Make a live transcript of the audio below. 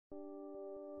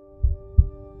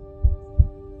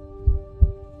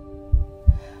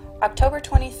October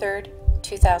 23rd,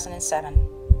 2007.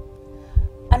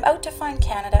 I'm out to find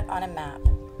Canada on a map.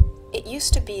 It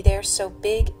used to be there so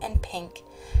big and pink,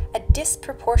 a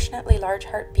disproportionately large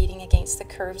heart beating against the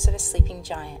curves of a sleeping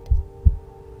giant.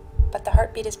 But the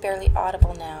heartbeat is barely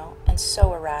audible now and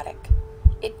so erratic.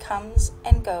 It comes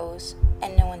and goes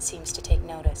and no one seems to take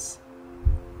notice.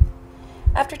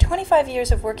 After 25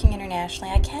 years of working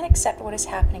internationally, I can't accept what is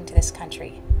happening to this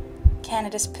country.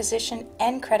 Canada's position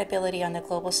and credibility on the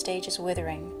global stage is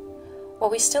withering.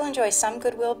 While we still enjoy some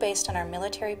goodwill based on our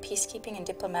military, peacekeeping, and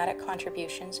diplomatic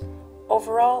contributions,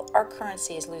 overall, our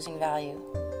currency is losing value.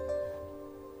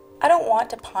 I don't want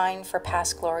to pine for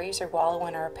past glories or wallow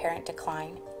in our apparent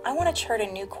decline. I want to chart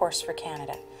a new course for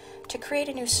Canada, to create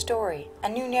a new story, a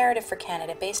new narrative for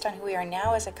Canada based on who we are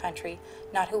now as a country,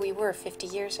 not who we were 50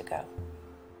 years ago.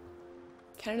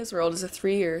 Canada's World is a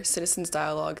 3-year citizens'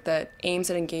 dialogue that aims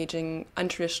at engaging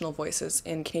untraditional voices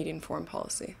in Canadian foreign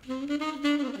policy.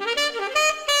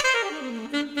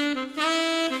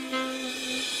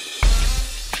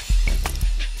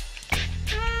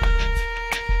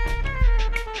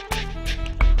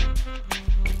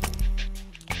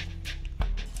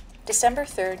 December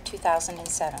 3rd,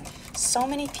 2007. So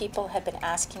many people had been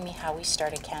asking me how we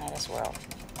started Canada's World.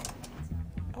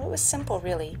 Well, it was simple,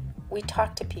 really. We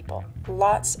talked to people,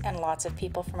 lots and lots of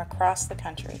people from across the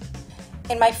country.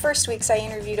 In my first weeks, I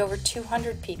interviewed over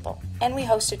 200 people, and we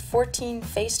hosted 14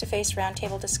 face-to-face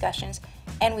roundtable discussions,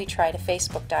 and we tried a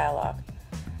Facebook dialogue.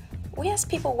 We asked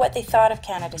people what they thought of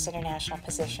Canada's international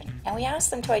position, and we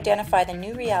asked them to identify the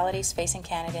new realities facing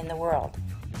Canada in the world.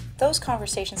 Those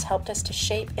conversations helped us to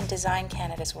shape and design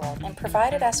Canada's World and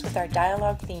provided us with our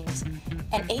dialogue themes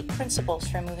and 8 principles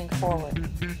for moving forward.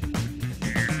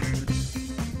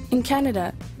 In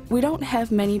Canada, we don't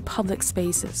have many public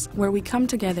spaces where we come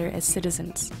together as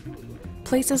citizens,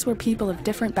 places where people of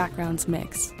different backgrounds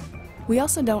mix. We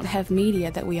also don't have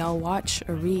media that we all watch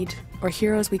or read, or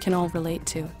heroes we can all relate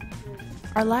to.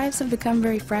 Our lives have become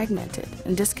very fragmented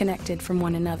and disconnected from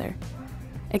one another.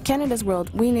 At Canada's World,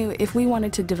 we knew if we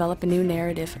wanted to develop a new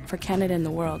narrative for Canada in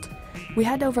the world, we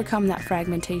had to overcome that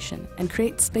fragmentation and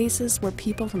create spaces where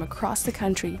people from across the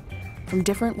country, from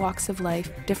different walks of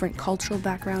life, different cultural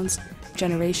backgrounds,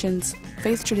 generations,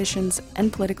 faith traditions,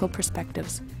 and political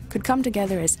perspectives, could come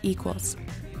together as equals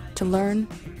to learn,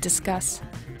 discuss,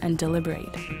 and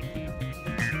deliberate.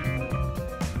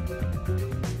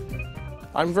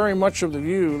 I'm very much of the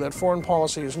view that foreign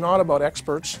policy is not about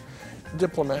experts,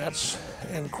 diplomats,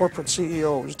 and corporate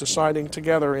CEOs deciding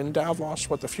together in Davos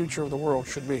what the future of the world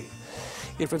should be.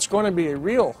 If it's going to be a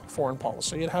real foreign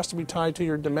policy, it has to be tied to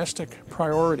your domestic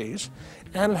priorities,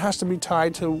 and it has to be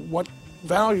tied to what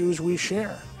values we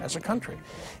share as a country.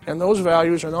 And those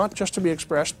values are not just to be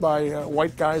expressed by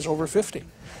white guys over 50.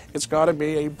 It's got to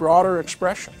be a broader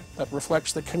expression that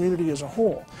reflects the community as a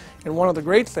whole. And one of the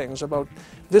great things about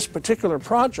this particular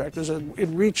project is that it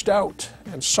reached out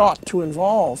and sought to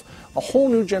involve a whole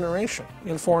new generation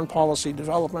in foreign policy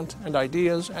development and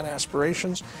ideas and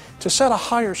aspirations to set a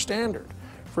higher standard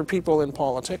for people in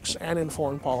politics and in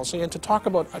foreign policy, and to talk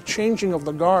about a changing of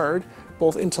the guard,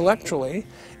 both intellectually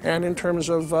and in terms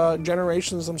of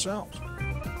generations themselves.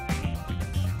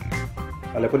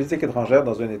 La politique étrangère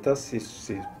dans un État,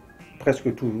 c'est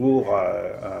presque toujours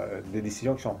des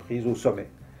décisions qui sont prises au sommet,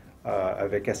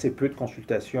 avec assez peu de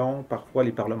consultations, parfois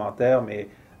les parlementaires, mais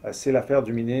c'est l'affaire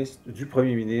du ministre, du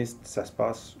Premier ministre, ça se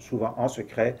passe souvent en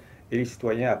secret, et les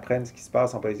citoyens apprennent ce qui se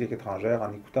passe en politique étrangère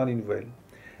en écoutant les nouvelles.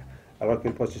 Alors que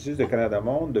le processus de Canada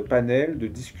Monde, de panel, de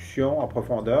discussion en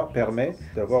profondeur, permet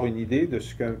d'avoir une idée de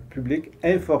ce qu'un public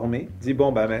informé dit,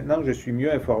 bon, ben maintenant que je suis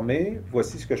mieux informé,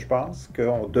 voici ce que je pense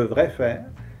qu'on devrait faire,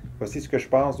 voici ce que je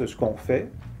pense de ce qu'on fait,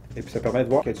 et puis ça permet de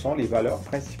voir quelles sont les valeurs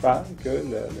principales que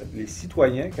les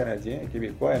citoyens canadiens et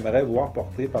québécois aimeraient voir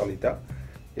portées par l'État,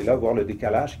 et là, voir le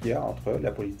décalage qu'il y a entre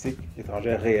la politique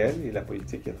étrangère réelle et la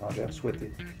politique étrangère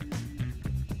souhaitée.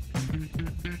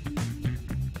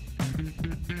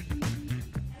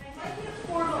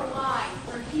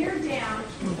 Here down,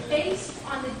 based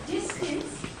on the distance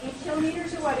in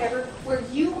kilometers or whatever, where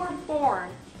you were born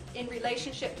in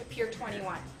relationship to Pier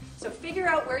 21. So figure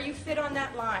out where you fit on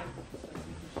that line.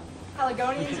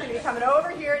 Haligonians are going to be coming over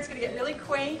here. It's going to get really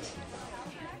quaint.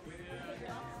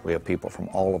 We have people from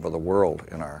all over the world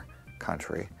in our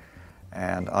country.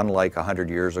 And unlike 100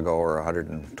 years ago or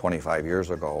 125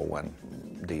 years ago, when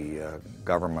the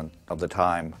government of the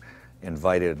time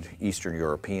invited Eastern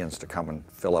Europeans to come and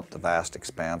fill up the vast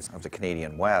expanse of the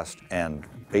Canadian West and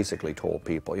basically told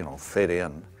people, you know, fit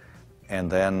in. And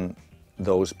then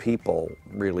those people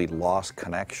really lost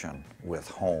connection with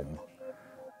home.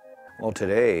 Well,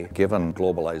 today, given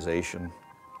globalization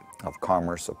of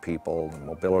commerce of people, the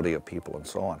mobility of people and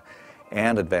so on,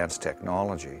 and advanced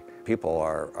technology, people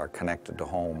are connected to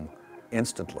home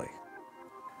instantly.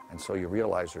 And so you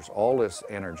realize there's all this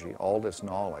energy, all this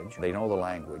knowledge. They know the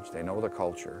language, they know the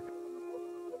culture.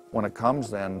 When it comes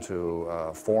then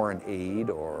to foreign aid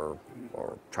or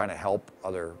trying to help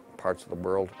other parts of the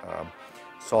world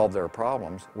solve their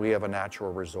problems, we have a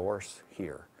natural resource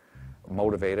here,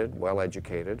 motivated,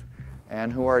 well-educated,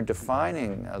 and who are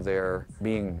defining their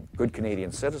being good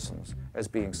Canadian citizens as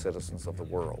being citizens of the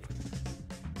world.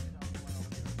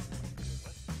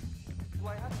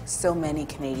 So many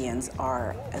Canadians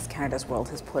are, as Canada's World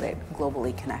has put it,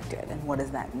 globally connected. And what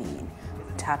does that mean?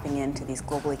 Tapping into these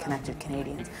globally connected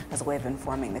Canadians as a way of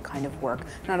informing the kind of work,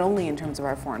 not only in terms of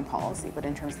our foreign policy, but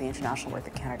in terms of the international work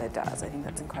that Canada does. I think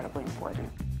that's incredibly important.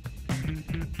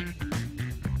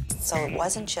 So it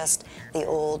wasn't just the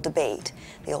old debate,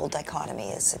 the old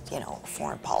dichotomy is,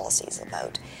 foreign policy is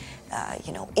about,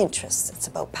 interests, it's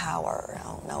about power.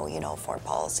 Oh, no, foreign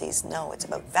policies, no, it's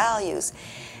about values.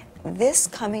 This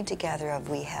coming together of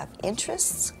we have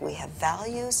interests, we have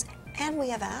values, and we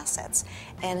have assets.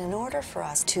 And in order for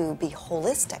us to be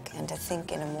holistic and to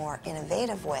think in a more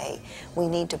innovative way, we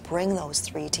need to bring those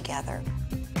three together.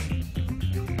 A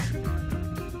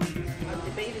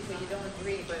debate is when you don't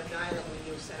agree, but a dialogue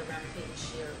when you sit around the table and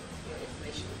share your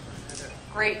information with one another.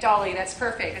 Great, Dolly, that's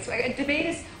perfect. A debate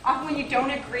is often when you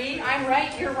don't agree. I'm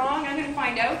right, you're wrong. I'm going to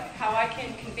find out how I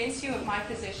can convince you of my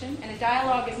position. And a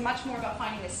dialogue is much more about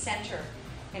finding the center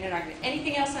in an argument.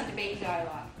 Anything else on debate and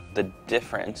dialogue? The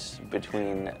difference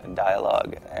between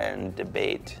dialogue and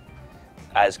debate,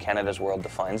 as Canada's World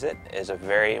defines it, is a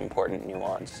very important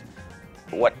nuance.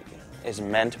 What is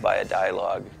meant by a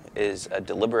dialogue is a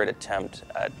deliberate attempt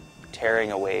at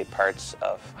tearing away parts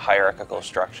of hierarchical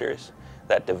structures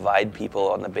that divide people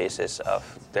on the basis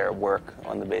of their work,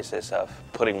 on the basis of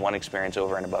putting one experience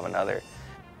over and above another.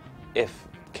 If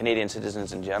Canadian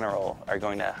citizens in general are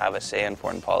going to have a say in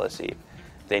foreign policy,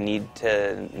 they need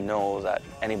to know that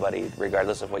anybody,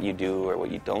 regardless of what you do or what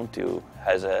you don't do,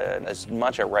 has as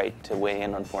much a right to weigh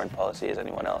in on foreign policy as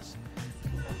anyone else.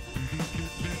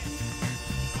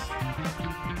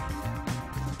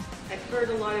 I've heard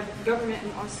a lot of government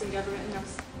and us and government and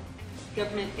us.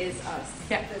 Government is us.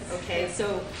 Yeah. Okay, so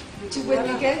when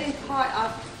you get caught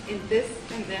up in this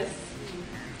and this,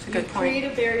 you create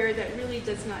a barrier that really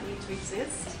does not need to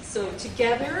exist. So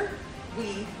together,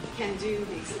 we can do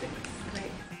these things.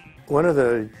 Right? One of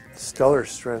the stellar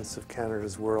strengths of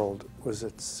Canada's World was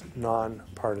its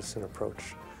non-partisan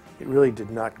approach. It really did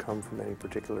not come from any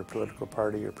particular political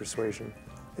party or persuasion.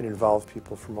 It involved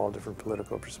people from all different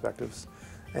political perspectives,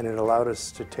 and it allowed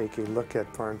us to take a look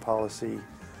at foreign policy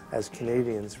as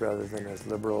Canadians rather than as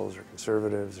liberals or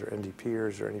conservatives or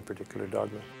NDPers or any particular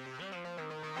dogma.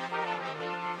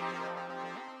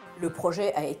 Le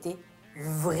projet a été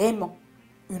vraiment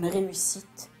une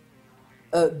réussite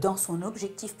dans son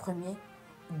objectif premier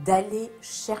d'aller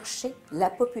chercher la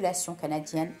population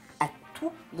canadienne à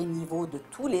tous les niveaux, de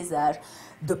tous les âges,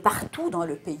 de partout dans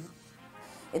le pays.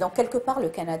 Et donc, quelque part, le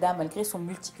Canada, malgré son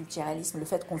multiculturalisme, le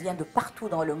fait qu'on vient de partout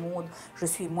dans le monde, je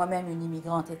suis moi-même une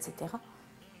immigrante, etc.,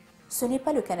 ce n'est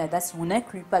pas le Canada si on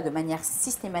n'inclut pas de manière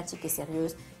systématique et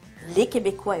sérieuse les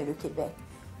Québécois et le Québec,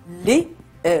 les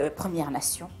Premières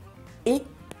Nations et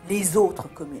les autres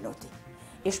communautés.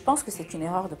 Et je pense que c'est une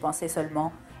erreur de penser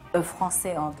seulement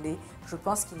français, anglais. Je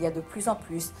pense qu'il y a de plus en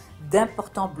plus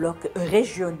d'importants blocs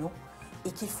régionaux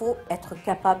et qu'il faut être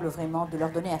capable vraiment de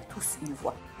leur donner à tous une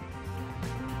voix.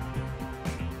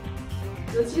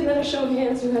 Let's see another show of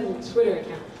hands who has a Twitter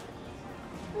account.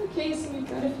 Okay, so we've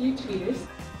got a few tweeters.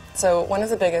 So one of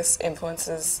the biggest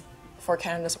influences for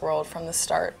Canada's World from the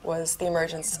start was the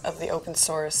emergence of the open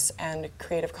source and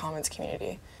Creative Commons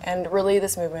community. And really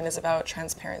this movement is about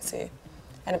transparency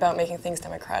and about making things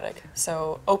democratic.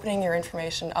 So opening your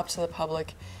information up to the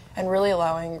public and really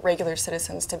allowing regular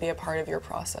citizens to be a part of your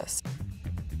process.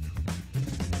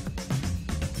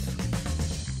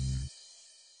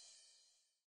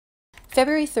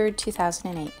 February 3rd,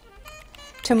 2008.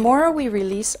 Tomorrow we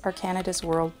release our Canada's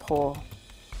World poll.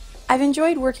 I've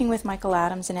enjoyed working with Michael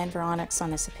Adams and Environics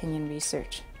on this opinion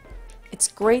research. It's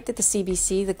great that the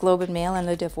CBC, the Globe and Mail, and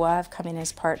Le Devoir have come in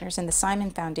as partners, and the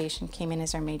Simon Foundation came in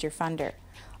as our major funder.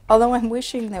 Although I'm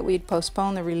wishing that we'd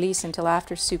postpone the release until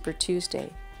after Super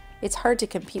Tuesday. It's hard to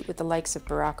compete with the likes of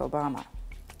Barack Obama.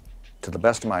 To the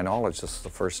best of my knowledge, this is the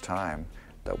first time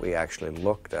that we actually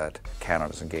looked at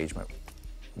Canada's engagement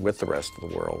with the rest of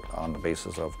the world on the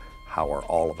basis of how are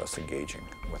all of us engaging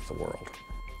with the world.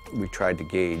 We tried to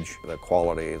gauge the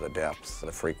quality, the depth,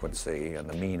 the frequency, and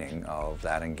the meaning of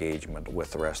that engagement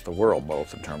with the rest of the world,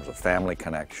 both in terms of family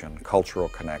connection, cultural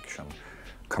connection,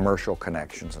 commercial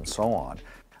connections, and so on.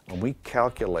 When we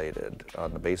calculated,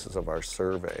 on the basis of our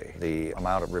survey, the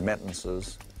amount of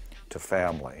remittances to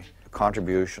family,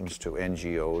 contributions to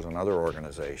NGOs and other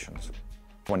organizations,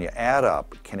 when you add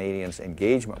up Canadians'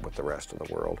 engagement with the rest of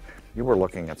the world, you were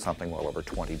looking at something well over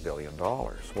 $20 billion.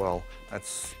 Well,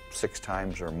 that's 6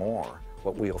 times or more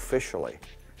what we officially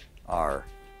are,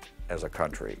 as a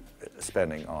country,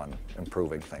 spending on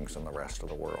improving things in the rest of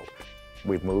the world.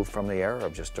 We've moved from the era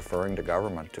of just deferring to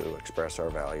government to express our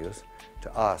values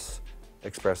to us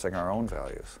expressing our own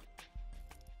values.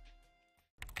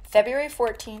 February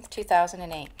 14th,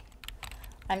 2008.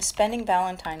 I'm spending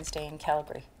Valentine's Day in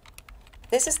Calgary.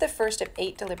 This is the first of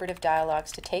 8 deliberative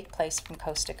dialogues to take place from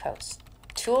coast to coast.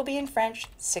 2 will be in French,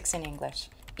 6 in English,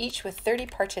 each with 30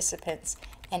 participants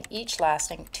and each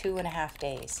lasting 2.5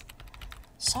 days.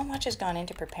 So much has gone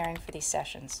into preparing for these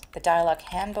sessions. The dialogue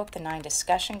handbook, the 9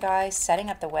 discussion guides, setting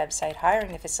up the website,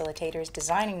 hiring the facilitators,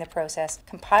 designing the process,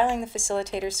 compiling the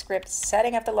facilitator's scripts,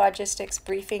 setting up the logistics,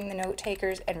 briefing the note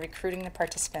takers, and recruiting the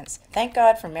participants. Thank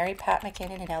God for Mary Pat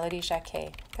McKinnon and Elodie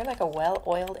Jacquet. They're like a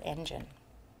well-oiled engine.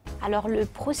 Alors le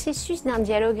processus d'un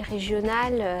dialogue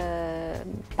régional,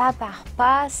 pas par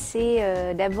pas,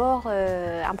 c'est d'abord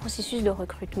un processus de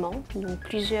recrutement, donc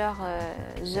plusieurs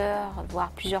heures,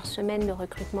 voire plusieurs semaines de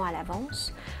recrutement à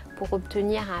l'avance pour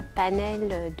obtenir un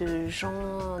panel de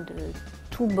gens de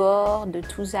tous bords, de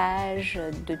tous âges,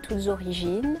 de toutes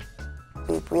origines.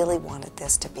 We really wanted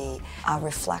this to be a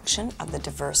reflection of the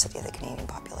diversity of the Canadian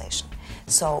population.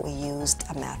 So we used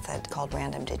a method called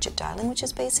random digit dialing, which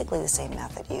is basically the same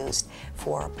method used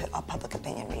for public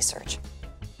opinion research.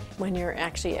 When you're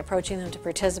actually approaching them to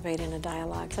participate in a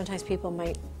dialogue, sometimes people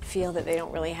might feel that they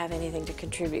don't really have anything to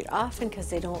contribute, often because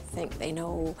they don't think they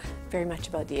know very much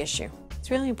about the issue. It's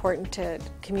really important to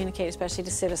communicate, especially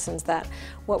to citizens, that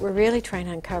what we're really trying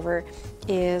to uncover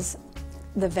is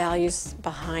the values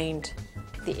behind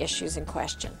the issues in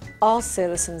question. All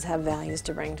citizens have values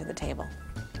to bring to the table,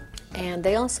 and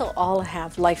they also all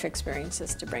have life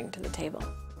experiences to bring to the table.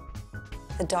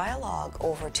 The dialogue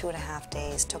over 2.5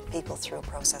 days took people through a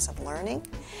process of learning,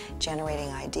 generating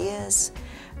ideas,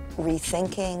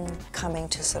 rethinking, coming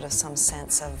to sort of some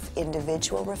sense of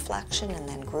individual reflection and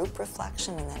then group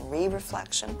reflection and then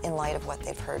re-reflection in light of what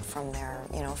they've heard from their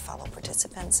fellow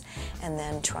participants, and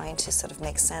then trying to sort of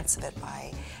make sense of it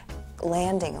by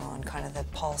landing on kind of the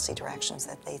policy directions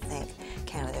that they think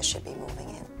Canada should be moving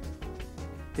in.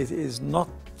 It is not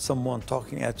someone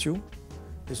talking at you.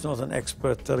 It's not an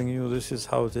expert telling you this is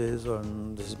how it is, or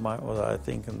this is what I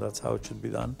think, and that's how it should be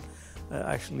done.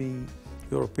 Actually,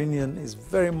 your opinion is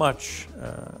very much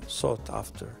sought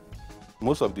after.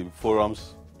 Most of the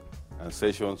forums and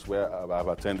sessions where I've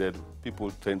attended, people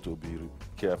tend to be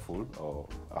careful or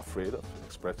afraid of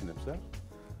expressing themselves.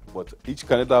 But each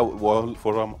Canada World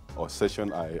Forum or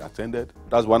session I attended,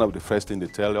 that's one of the first things they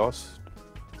tell us.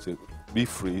 So be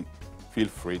free, feel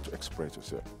free to express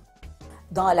yourself.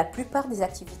 Dans la plupart des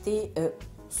activités,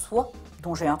 soit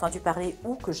dont j'ai entendu parler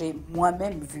ou que j'ai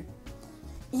moi-même vu,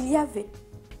 il y avait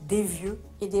des vieux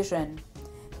et des jeunes,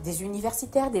 des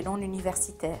universitaires, des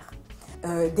non-universitaires,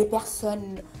 des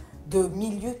personnes de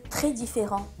milieux très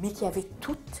différents, mais qui avaient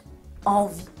toutes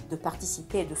envie de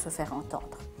participer et de se faire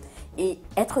entendre. Et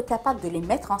être capable de les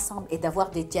mettre ensemble et d'avoir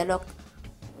des dialogues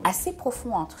assez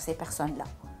profonds entre ces personnes-là,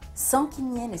 sans qu'il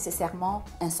n'y ait nécessairement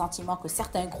un sentiment que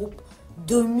certains groupes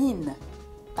dominent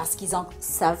parce qu'ils en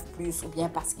savent plus ou bien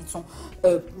parce qu'ils sont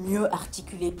mieux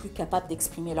articulés, plus capables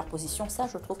d'exprimer leur position. Ça,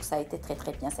 je trouve que ça a été très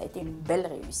très bien, ça a été une belle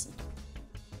réussite.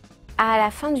 À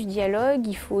la fin du dialogue,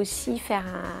 il faut aussi faire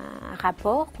un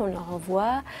rapport qu'on leur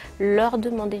envoie, leur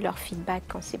demander leur feedback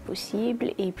quand c'est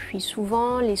possible, et puis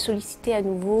souvent les solliciter à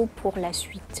nouveau pour la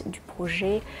suite du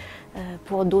projet,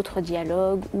 pour d'autres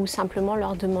dialogues, ou simplement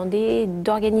leur demander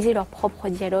d'organiser leur propre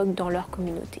dialogue dans leur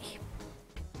communauté.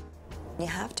 You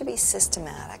have to be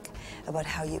systematic about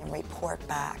how you report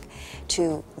back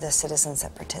to the citizens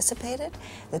that participated,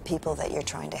 the people that you're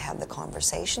trying to have the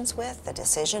conversations with, the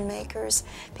decision makers,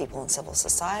 people in civil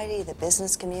society, the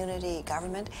business community,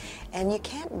 government, and you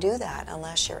can't do that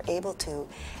unless you're able to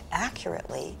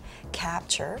accurately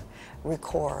capture,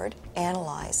 record,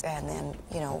 analyze, and then,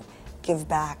 give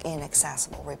back in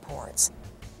accessible reports.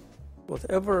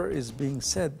 Whatever is being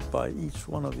said by each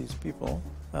one of these people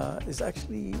is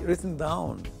actually written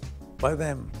down by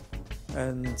them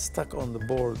and stuck on the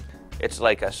board. It's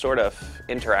like a sort of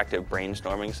interactive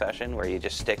brainstorming session where you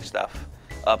just stick stuff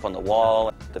up on the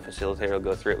wall. The facilitator will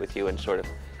go through it with you and sort of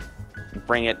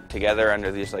bring it together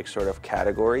under these like sort of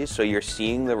categories, so you're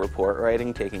seeing the report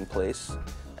writing taking place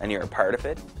and you're a part of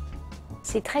it.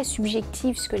 C'est très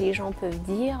subjectif ce que les gens peuvent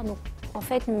dire. Donc, en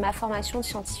fait, ma formation de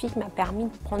scientifique m'a permis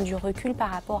de prendre du recul par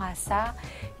rapport à ça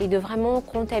et de vraiment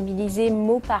comptabiliser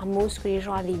mot par mot ce que les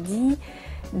gens avaient dit,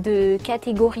 de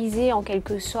catégoriser en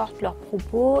quelque sorte leurs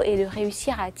propos et de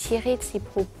réussir à tirer de ces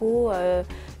propos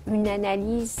une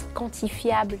analyse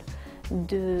quantifiable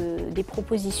des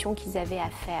propositions qu'ils avaient à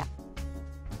faire.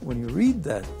 When you read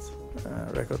that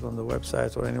record on the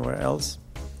website or anywhere else,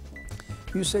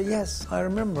 you say, yes, I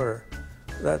remember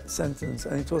that sentence,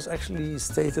 and it was actually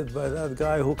stated by that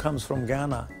guy who comes from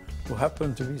Ghana, who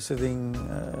happened to be sitting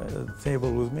at the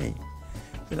table with me.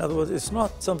 In other words, it's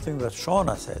not something that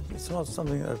Shauna said, it's not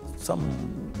something that some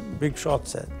big shot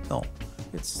said, no,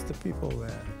 it's the people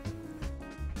there.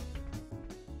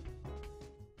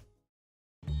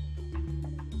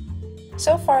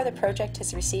 So far, the project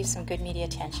has received some good media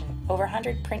attention, over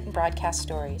 100 print and broadcast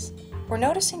stories. We're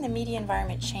noticing the media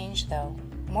environment change, though.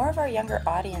 More of our younger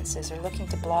audiences are looking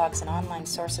to blogs and online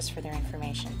sources for their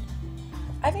information.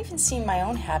 I've even seen my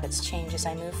own habits change as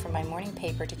I move from my morning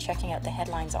paper to checking out the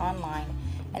headlines online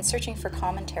and searching for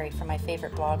commentary from my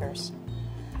favorite bloggers.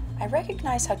 I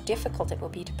recognize how difficult it will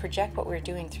be to project what we're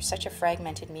doing through such a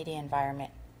fragmented media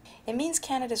environment. It means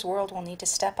Canada's World will need to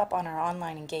step up on our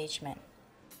online engagement.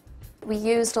 We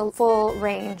used a full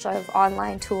range of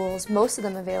online tools, most of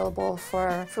them available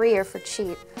for free or for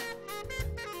cheap.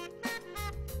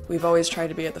 We've always tried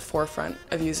to be at the forefront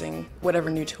of using whatever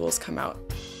new tools come out.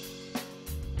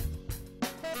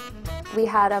 We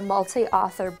had a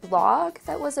multi-author blog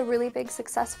that was a really big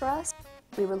success for us.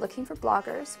 We were looking for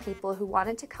bloggers, people who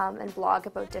wanted to come and blog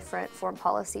about different foreign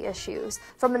policy issues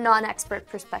from a non-expert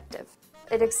perspective.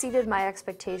 It exceeded my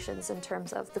expectations in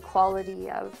terms of the quality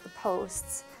of the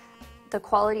posts, the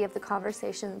quality of the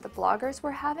conversation that the bloggers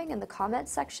were having in the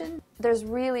comments section. There's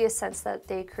really a sense that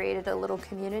they created a little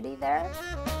community there.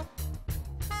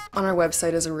 On our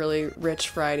website is a really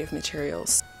rich variety of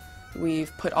materials.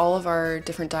 We've put all of our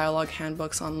different dialogue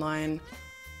handbooks online.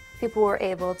 People were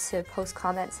able to post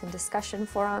comments in discussion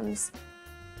forums.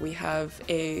 We have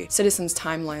a citizens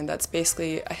timeline that's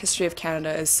basically a history of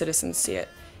Canada as citizens see it.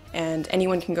 And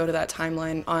anyone can go to that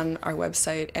timeline on our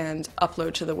website and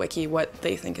upload to the wiki what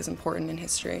they think is important in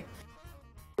history.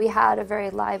 We had a very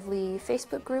lively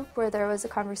Facebook group where there was a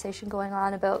conversation going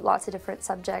on about lots of different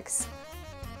subjects.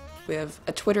 We have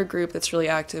a Twitter group that's really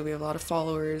active, we have a lot of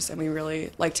followers, and we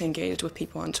really like to engage with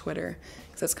people on Twitter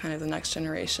because that's kind of the next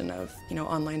generation of,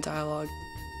 online dialogue.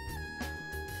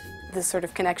 This sort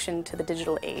of connection to the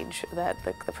digital age that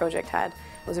the project had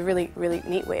was a really, really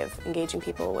neat way of engaging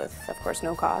people with, of course,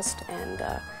 no cost and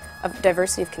a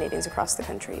diversity of Canadians across the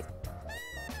country.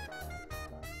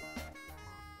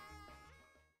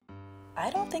 I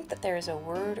don't think that there is a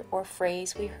word or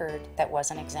phrase we heard that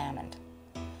wasn't examined.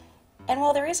 And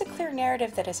while there is a clear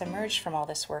narrative that has emerged from all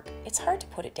this work, it's hard to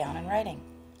put it down in writing.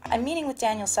 I'm meeting with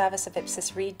Daniel Savas of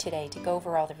Ipsos Reid today to go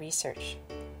over all the research.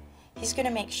 He's going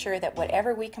to make sure that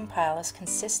whatever we compile is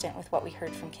consistent with what we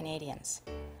heard from Canadians.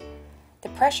 The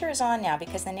pressure is on now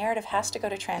because the narrative has to go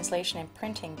to translation and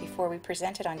printing before we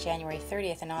present it on January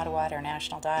 30th in Ottawa at our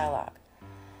National Dialogue.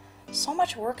 So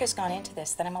much work has gone into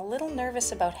this that I'm a little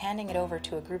nervous about handing it over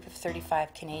to a group of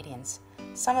 35 Canadians,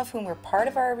 some of whom were part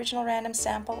of our original random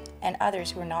sample and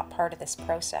others who were not part of this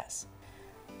process.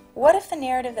 What if the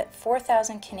narrative that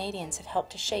 4,000 Canadians have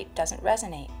helped to shape doesn't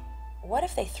resonate? What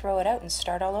if they throw it out and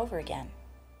start all over again?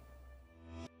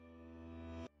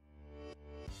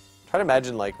 Try to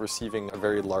imagine receiving a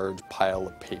very large pile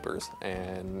of papers,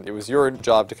 and it was your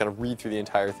job to kind of read through the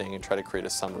entire thing and try to create a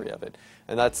summary of it.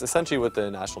 And that's essentially what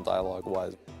the National Dialogue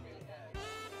was.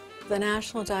 The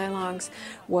National Dialogues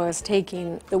was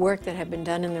taking the work that had been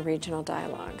done in the regional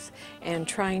dialogues and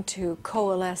trying to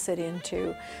coalesce it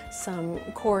into some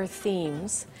core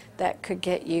themes that could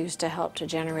get used to help to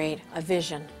generate a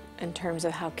vision in terms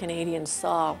of how Canadians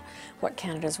saw what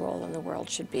Canada's role in the world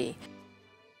should be.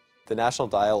 The National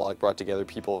Dialogue brought together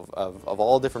people of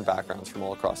all different backgrounds from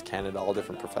all across Canada, all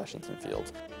different professions and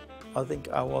fields. I think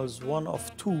I was one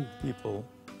of two people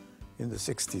in the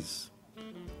 60s.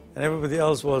 And everybody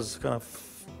else was kind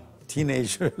of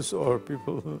teenagers or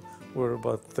people who were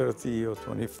about 30 or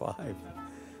 25.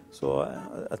 So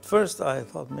at first I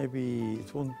thought maybe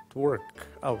it won't work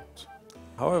out.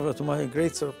 However, to my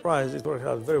great surprise, it worked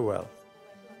out very well.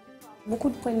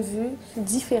 Beaucoup de points de vue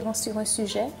différents sur un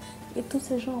sujet et tous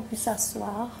ces gens ont pu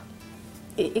s'asseoir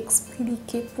et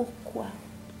expliquer pourquoi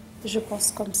je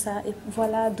pense comme ça et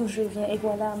voilà d'où je viens et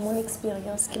voilà mon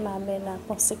expérience qui m'amène à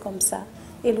penser comme ça.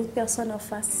 Et l'autre personne en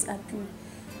face a pu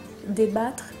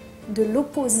débattre de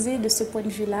l'opposé de ce point de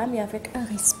vue-là, mais avec un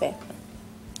respect.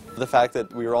 The fact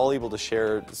that we were all able to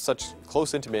share such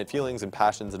close, intimate feelings and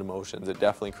passions and emotions, it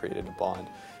definitely created a bond.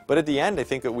 But at the end, I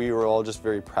think that we were all just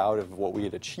very proud of what we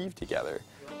had achieved together.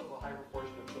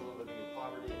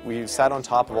 We sat on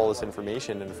top of all this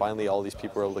information, and finally all these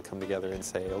people were able to come together and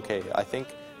say, okay, I think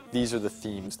these are the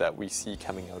themes that we see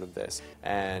coming out of this,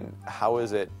 and how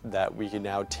is it that we can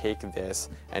now take this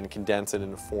and condense it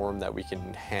in a form that we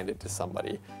can hand it to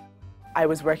somebody. I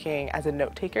was working as a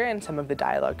note taker in some of the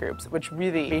dialogue groups, which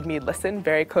really made me listen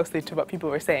very closely to what people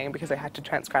were saying because I had to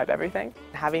transcribe everything.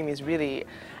 Having these really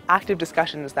active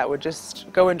discussions that would just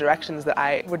go in directions that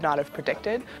I would not have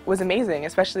predicted was amazing,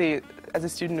 especially as a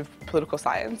student of political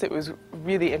science. It was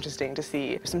really interesting to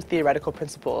see some theoretical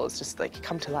principles just like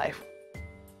come to life.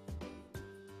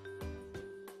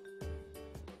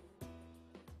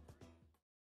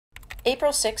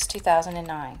 April 6,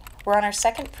 2009. We're on our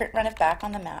second print run of Back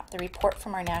on the Map, the report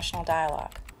from our national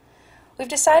dialogue. We've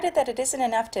decided that it isn't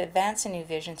enough to advance a new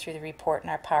vision through the report in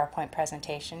our PowerPoint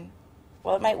presentation.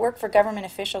 While it might work for government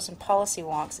officials and policy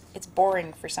wonks, it's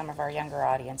boring for some of our younger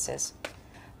audiences.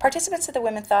 Participants of the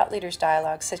Women Thought Leaders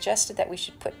Dialogue suggested that we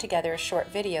should put together a short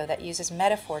video that uses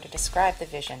metaphor to describe the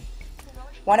vision.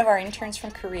 One of our interns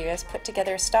from Korea has put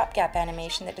together a stopgap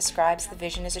animation that describes the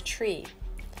vision as a tree.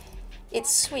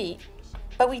 It's sweet,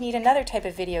 but we need another type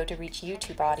of video to reach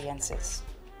YouTube audiences.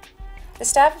 The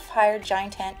staff have hired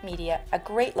Giant Ant Media, a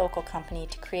great local company,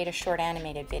 to create a short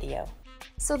animated video.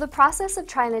 So the process of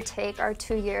trying to take our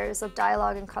 2 years of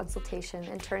dialogue and consultation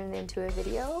and turn it into a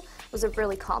video was a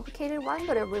really complicated one,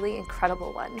 but a really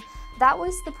incredible one. That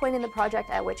was the point in the project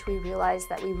at which we realized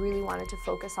that we really wanted to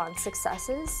focus on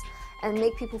successes and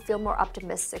make people feel more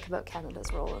optimistic about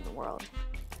Canada's role in the world.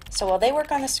 So while they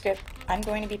work on the script, I'm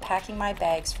going to be packing my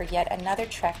bags for yet another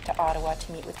trek to Ottawa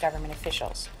to meet with government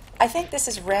officials. I think this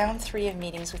is round 3 of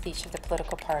meetings with each of the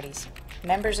political parties,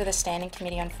 members of the Standing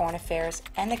Committee on Foreign Affairs,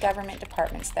 and the government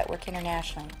departments that work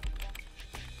internationally.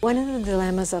 One of the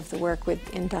dilemmas of the work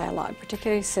in dialogue,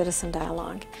 particularly citizen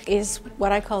dialogue, is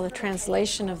what I call the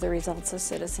translation of the results of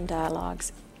citizen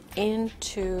dialogues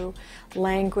into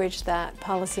language that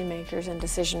policymakers and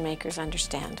decision makers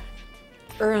understand.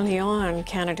 Early on,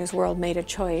 Canada's World made a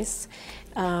choice.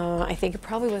 I think it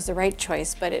probably was the right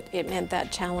choice, but it meant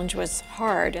that challenge was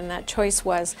hard, and that choice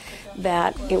was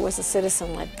that it was a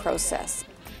citizen-led process.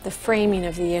 The framing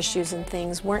of the issues and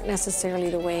things weren't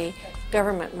necessarily the way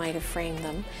government might have framed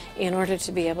them in order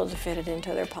to be able to fit it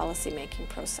into their policy-making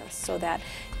process. So that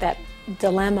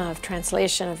dilemma of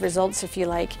translation of results, if you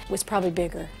like, was probably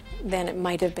bigger than it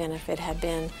might have been if it had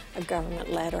been a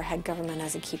government-led or had government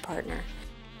as a key partner.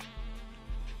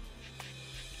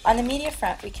 On the media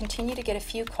front, we continue to get a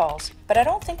few calls, but I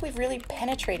don't think we've really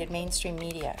penetrated mainstream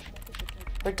media.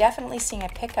 We're definitely seeing a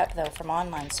pickup, though, from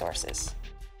online sources.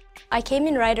 I came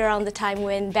in right around the time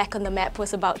when Back on the Map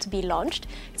was about to be launched,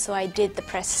 so I did the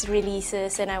press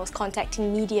releases and I was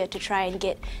contacting media to try and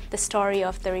get the story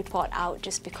of the report out,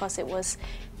 just because it was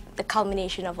the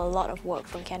culmination of a lot of work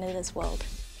from Canada's World.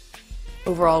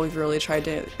 Overall, we've really tried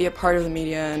to be a part of the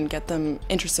media and get them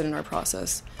interested in our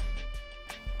process.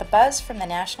 The buzz from the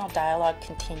national dialogue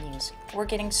continues. We're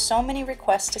getting so many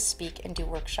requests to speak and do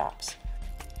workshops.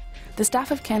 The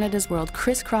staff of Canada's World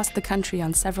crisscrossed the country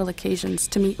on several occasions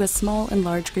to meet with small and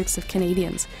large groups of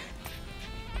Canadians.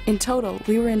 In total,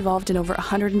 we were involved in over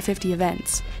 150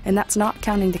 events, and that's not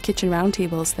counting the kitchen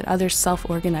roundtables that others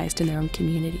self-organized in their own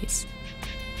communities.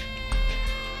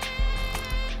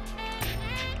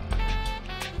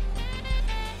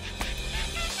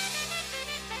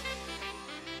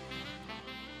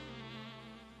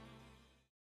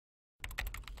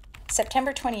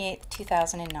 September 28,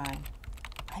 2009.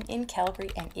 I'm in Calgary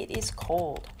and it is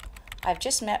cold. I've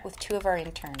just met with 2 of our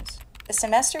interns. This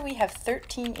semester we have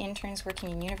 13 interns working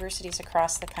in universities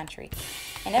across the country,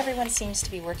 and everyone seems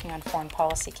to be working on foreign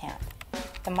policy camp.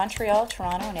 The Montreal,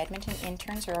 Toronto, and Edmonton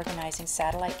interns are organizing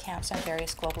satellite camps on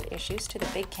various global issues to the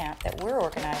big camp that we're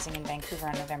organizing in Vancouver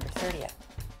on November 30th.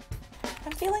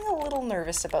 I'm feeling a little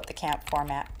nervous about the camp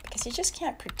format because you just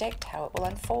can't predict how it will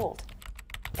unfold.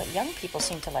 But young people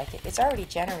seem to like it. It's already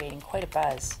generating quite a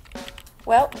buzz.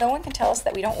 Well, no one can tell us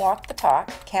that we don't walk the talk.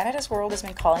 Canada's World has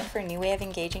been calling for a new way of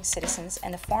engaging citizens,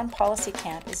 and the Foreign Policy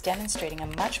Camp is demonstrating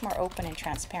a much more open and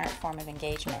transparent form of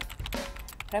engagement.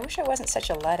 But I wish I wasn't such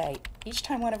a Luddite. Each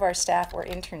time one of our staff or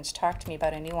interns talk to me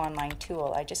about a new online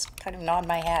tool, I just kind of nod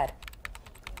my head.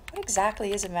 What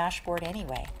exactly is a Mashboard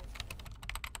anyway?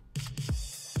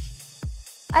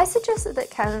 I suggested that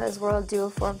Canada's World do a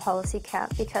foreign policy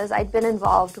camp because I'd been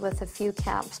involved with a few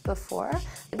camps before.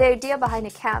 The idea behind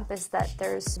a camp is that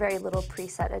there's very little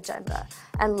preset agenda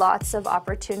and lots of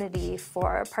opportunity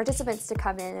for participants to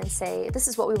come in and say, this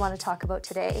is what we want to talk about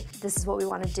today, this is what we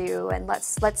want to do, and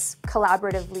let's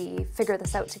collaboratively figure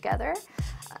this out together.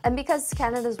 And because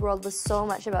Canada's World was so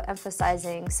much about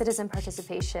emphasizing citizen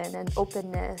participation and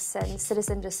openness and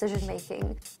citizen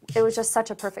decision-making, it was just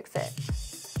such a perfect fit.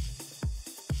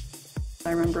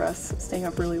 I remember us staying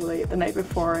up really late the night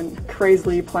before and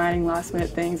crazily planning last-minute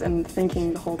things and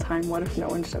thinking the whole time, what if no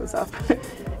one shows up?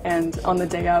 And on the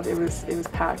day of, it was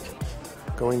packed.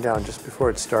 Going down just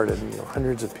before it started,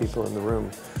 hundreds of people in the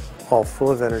room, all full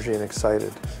of energy and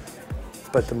excited.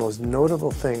 But the most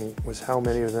notable thing was how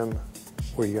many of them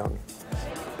were young.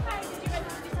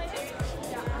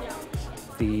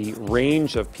 The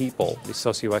range of people, the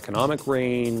socioeconomic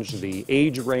range, the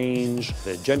age range,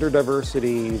 the gender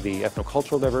diversity, the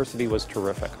ethnocultural diversity was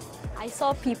terrific. I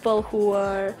saw people who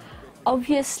were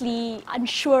obviously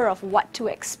unsure of what to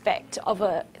expect of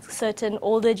a certain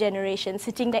older generation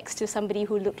sitting next to somebody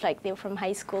who looked like they were from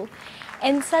high school.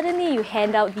 And suddenly you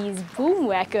hand out these boom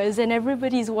whackers and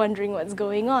everybody's wondering what's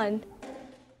going on.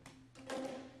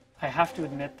 I have to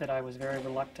admit that I was very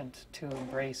reluctant to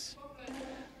embrace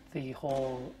the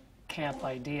whole camp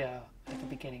idea at the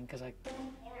beginning because I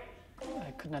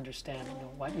couldn't understand,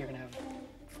 what, you're going to have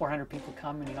 400 people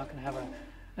come and you're not going to have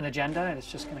an agenda and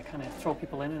it's just going to kind of throw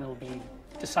people in and it'll be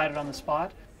decided on the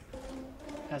spot.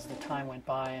 As the time went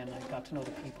by and I got to know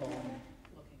the people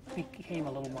and we became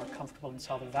a little more comfortable and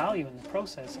saw the value in the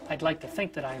process, I'd like to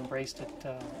think that I embraced it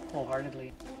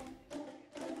wholeheartedly.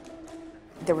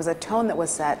 There was a tone that was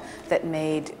set that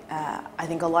made, I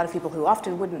think, a lot of people who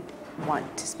often wouldn't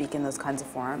want to speak in those kinds of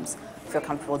forums feel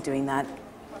comfortable doing that,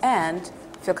 and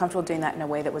feel comfortable doing that in a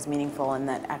way that was meaningful and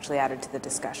that actually added to the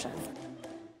discussion.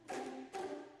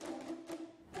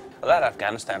 Well, that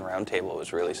Afghanistan roundtable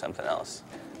was really something else.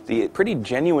 The pretty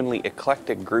genuinely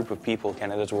eclectic group of people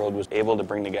Canada's World was able to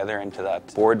bring together into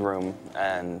that boardroom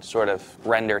and sort of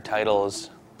render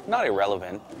titles not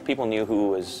irrelevant. People knew who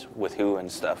was with who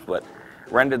and stuff, but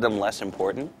rendered them less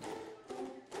important.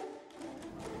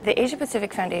 The Asia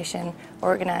Pacific Foundation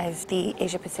organized the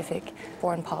Asia Pacific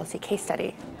Foreign Policy Case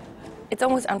Study. It's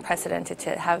almost unprecedented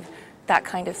to have that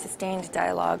kind of sustained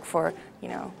dialogue for,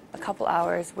 a couple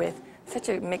hours with such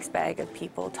a mixed bag of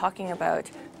people talking about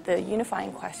the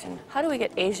unifying question, how do we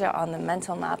get Asia on the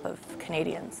mental map of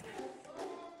Canadians?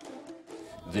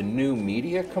 The new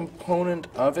media component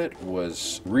of it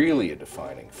was really a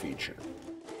defining feature.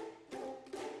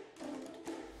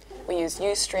 We used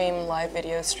Ustream, live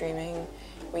video streaming.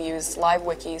 We used live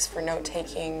wikis for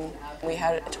note-taking. We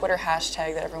had a Twitter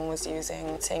hashtag that everyone was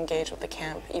using to engage with the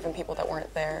camp, even people that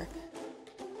weren't there.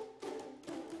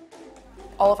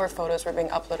 All of our photos were being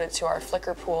uploaded to our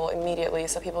Flickr pool immediately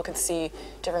so people could see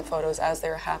different photos as they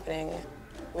were happening.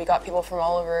 We got people from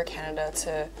all over Canada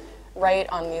to write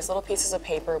on these little pieces of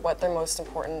paper what their most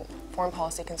important foreign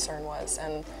policy concern was,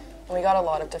 and we got a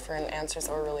lot of different answers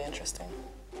that were really interesting.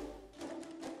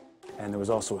 And there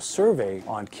was also a survey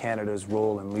on Canada's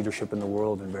role and leadership in the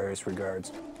world in various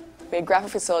regards. We had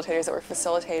graphic facilitators that were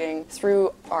facilitating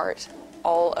through art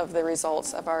all of the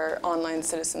results of our online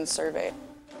citizen survey.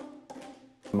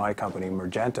 My company,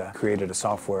 Mergenta, created a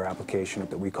software application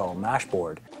that we call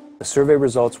Mashboard. The survey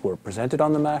results were presented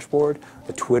on the Mashboard,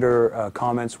 the Twitter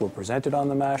comments were presented on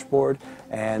the Mashboard,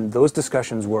 and those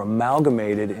discussions were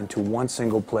amalgamated into one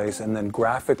single place and then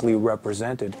graphically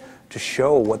represented to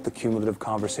show what the cumulative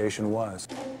conversation was.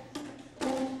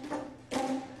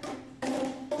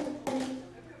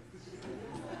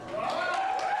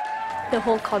 The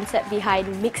whole concept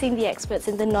behind mixing the experts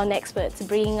and the non-experts,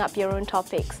 bringing up your own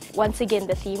topics. Once again,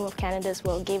 the theme of Canada's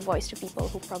World gave voice to people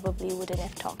who probably wouldn't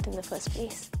have talked in the first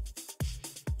place.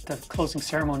 The closing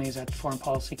ceremonies at Foreign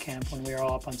Policy Camp, when we were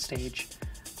all up on stage,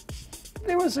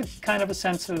 there was a kind of a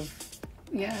sense of,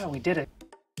 yeah, we did it.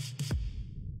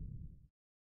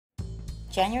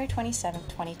 January 27,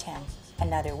 2010.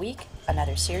 Another week,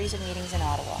 another series of meetings in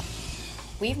Ottawa.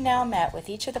 We've now met with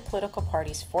each of the political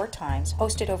parties 4 times,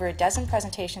 hosted over a dozen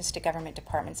presentations to government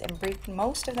departments, and briefed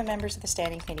most of the members of the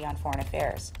Standing Committee on Foreign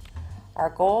Affairs. Our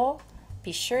goal?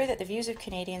 Be sure that the views of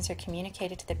Canadians are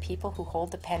communicated to the people who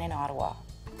hold the pen in Ottawa.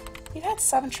 We've had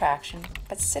some traction,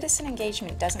 but citizen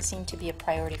engagement doesn't seem to be a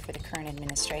priority for the current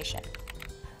administration.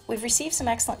 We've received some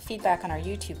excellent feedback on our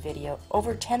YouTube video.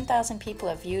 Over 10,000 people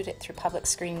have viewed it through public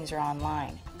screenings or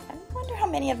online. I wonder how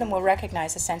many of them will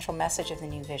recognize the central message of the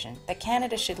new vision, that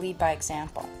Canada should lead by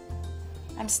example.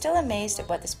 I'm still amazed at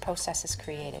what this process has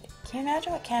created. Can you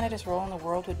imagine what Canada's role in the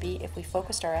world would be if we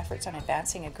focused our efforts on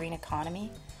advancing a green economy,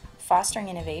 fostering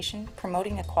innovation,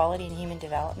 promoting equality and human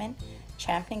development,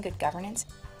 championing good governance,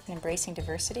 and embracing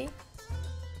diversity?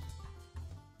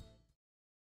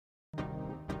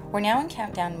 We're now in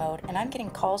countdown mode, and I'm getting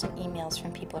calls and emails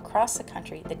from people across the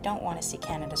country that don't want to see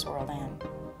Canada's world end.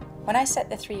 When I set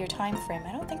the 3-year time frame,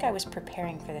 I don't think I was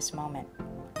preparing for this moment.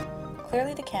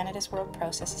 Clearly, the Canada's World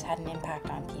process has had an impact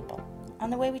on people, on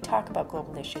the way we talk about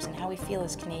global issues and how we feel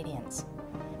as Canadians.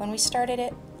 When we started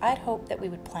it, I'd hoped that we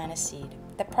would plant a seed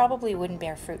that probably wouldn't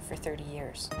bear fruit for 30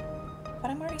 years. But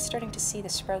I'm already starting to see the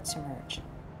sprouts emerge.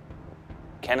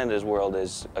 Canada's World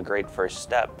is a great first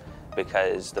step,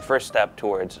 because the first step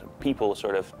towards people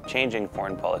sort of changing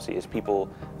foreign policy is people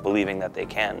believing that they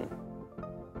can.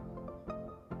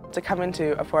 To come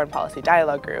into a foreign policy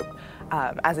dialogue group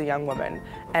as a young woman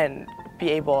and be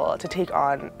able to take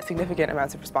on significant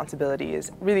amounts of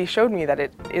responsibilities really showed me that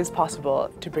it is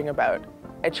possible to bring about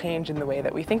a change in the way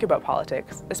that we think about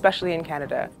politics, especially in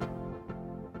Canada.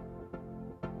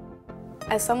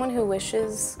 As someone who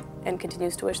wishes and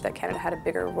continues to wish that Canada had a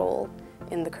bigger role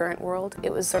in the current world,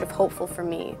 it was sort of hopeful for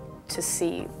me to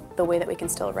see the way that we can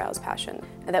still arouse passion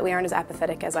and that we aren't as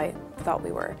apathetic as I thought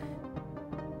we were.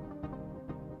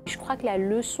 Je crois que la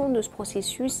leçon de ce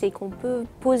processus, c'est qu'on peut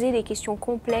poser des questions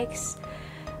complexes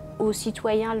aux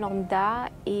citoyens lambda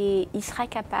et il sera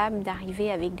capable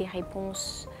d'arriver avec des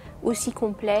réponses aussi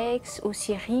complexes,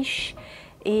 aussi riches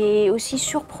et aussi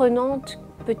surprenantes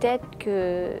peut-être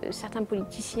que certains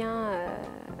politiciens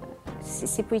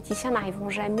ces politiciens n'arriveront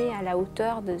jamais à la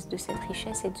hauteur de cette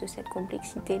richesse et de cette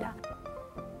complexité-là.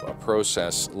 A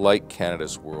process like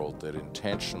Canada's World that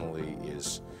intentionally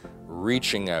is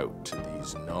reaching out to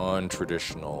these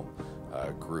non-traditional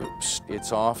groups.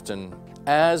 It's often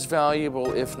as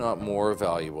valuable, if not more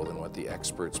valuable, than what the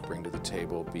experts bring to the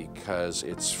table because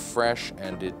it's fresh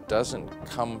and it doesn't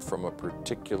come from a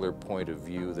particular point of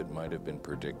view that might have been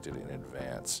predicted in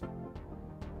advance.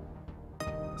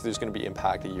 There's going to be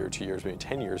impact a year, 2 years, maybe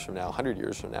 10 years from now, 100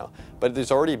 years from now. But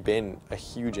there's already been a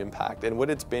huge impact. And what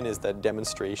it's been is that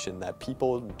demonstration that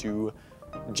people do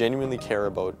genuinely care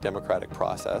about democratic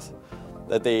process,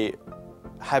 that they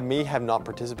may have not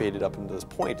participated up until this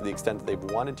point to the extent that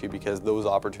they've wanted to because those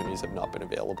opportunities have not been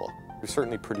available. We've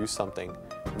certainly produced something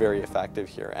very effective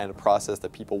here and a process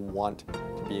that people want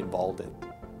to be involved in.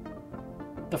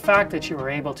 The fact that you were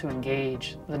able to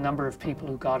engage the number of people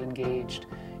who got engaged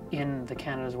in the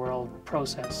Canada's World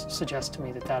process suggests to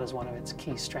me that that is one of its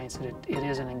key strengths, that it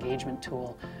is an engagement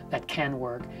tool that can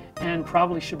work and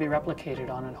probably should be replicated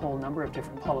on a whole number of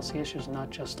different policy issues, not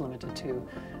just limited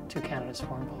to Canada's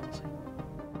foreign policy.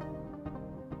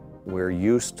 We're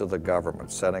used to the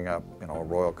government setting up, a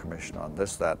royal commission on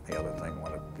this, that, and the other thing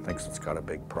when it thinks it's got a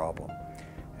big problem.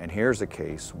 And here's a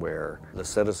case where the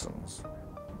citizens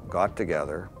got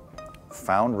together,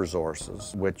 found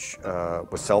resources, which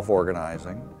was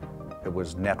self-organizing. It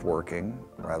was networking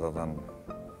rather than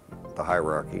the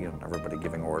hierarchy and everybody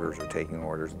giving orders or taking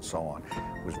orders and so on.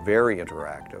 It was very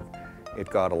interactive. It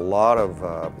got a lot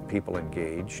of people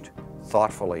engaged,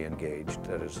 thoughtfully engaged,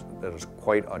 that is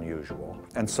quite unusual.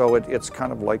 And so it's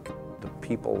kind of like the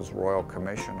People's Royal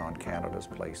Commission on Canada's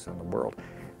place in the world.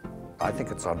 I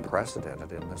think it's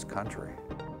unprecedented in this country.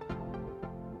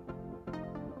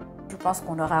 Je pense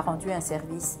qu'on leur a rendu un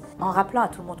service en rappelant à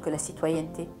tout le monde que la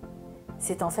citoyenneté,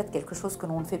 c'est en fait quelque chose que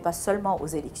l'on ne fait pas seulement aux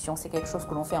élections, c'est quelque chose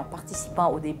que l'on fait en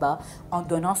participant au débat, en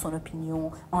donnant son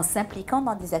opinion, en s'impliquant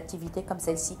dans des activités comme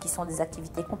celle-ci qui sont des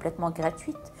activités complètement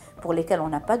gratuites pour lesquelles on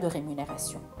n'a pas de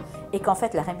rémunération. Et qu'en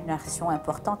fait la rémunération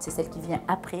importante, c'est celle qui vient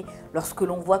après lorsque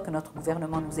l'on voit que notre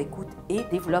gouvernement nous écoute et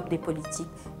développe des politiques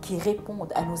qui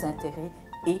répondent à nos intérêts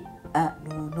et à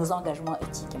nos engagements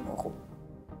éthiques et moraux.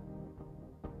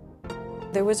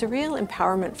 There was a real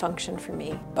empowerment function for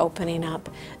me, opening up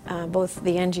both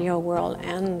the NGO world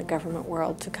and the government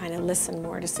world to kind of listen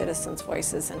more to citizens'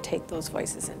 voices and take those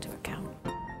voices into account.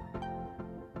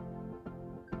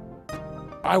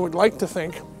 I would like to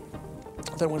think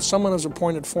that when someone is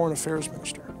appointed Foreign Affairs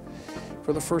Minister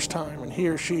for the first time and he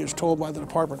or she is told by the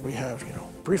department we have,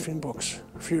 briefing books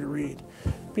for you to read,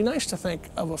 it'd be nice to think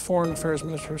of a Foreign Affairs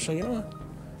Minister who say, what,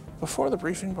 before the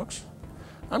briefing books,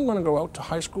 I'm going to go out to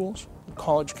high schools,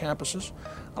 college campuses,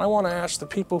 and I want to ask the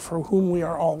people for whom we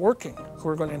are all working, who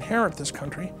are going to inherit this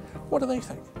country, what do they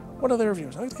think? What are their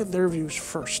views? I like to get their views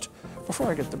first,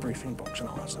 before I get the briefing books and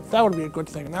all that stuff. That would be a good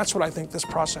thing, and that's what I think this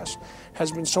process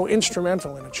has been so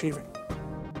instrumental in achieving.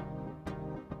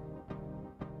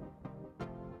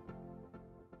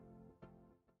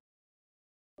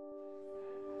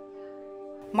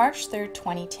 March 3rd,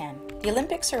 2010. The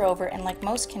Olympics are over, and like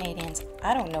most Canadians,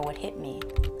 I don't know what hit me.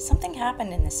 Something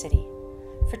happened in the city.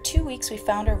 For 2 weeks, we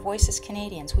found our voice as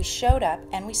Canadians. We showed up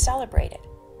and we celebrated.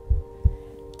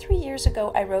 3 years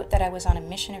ago, I wrote that I was on a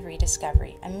mission of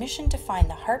rediscovery, a mission to find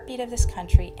the heartbeat of this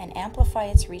country and amplify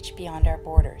its reach beyond our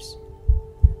borders.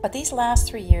 But these last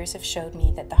 3 years have showed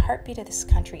me that the heartbeat of this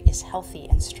country is healthy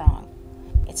and strong.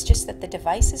 It's just that the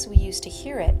devices we use to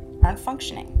hear it aren't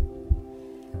functioning.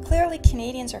 Clearly,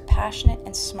 Canadians are passionate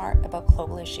and smart about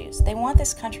global issues. They want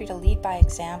this country to lead by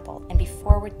example and be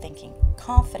forward-thinking,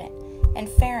 confident, and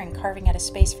fair in carving out a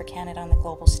space for Canada on the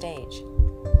global stage.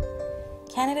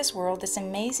 Canada's World, this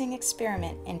amazing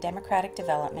experiment in democratic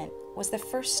development, was the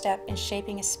first step in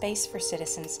shaping a space for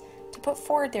citizens to put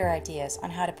forward their ideas on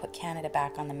how to put Canada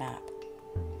back on the map.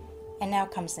 And now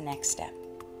comes the next step,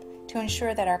 to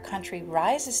ensure that our country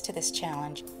rises to this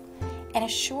challenge and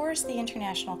assures the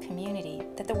international community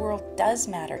that the world does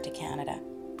matter to Canada,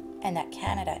 and that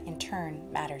Canada, in turn,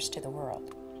 matters to the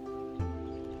world.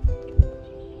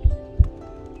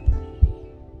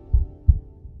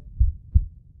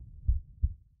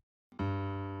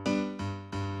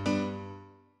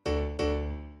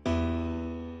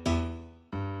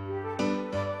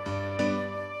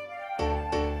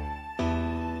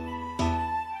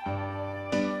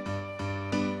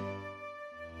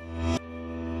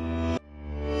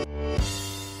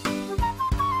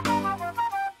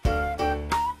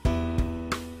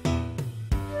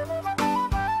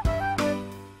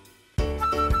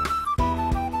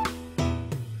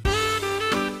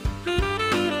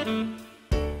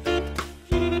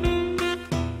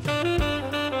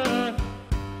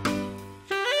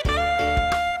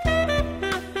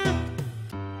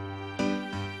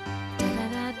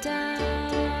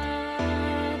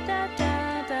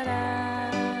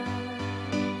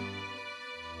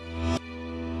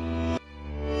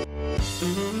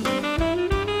 Mm-hmm.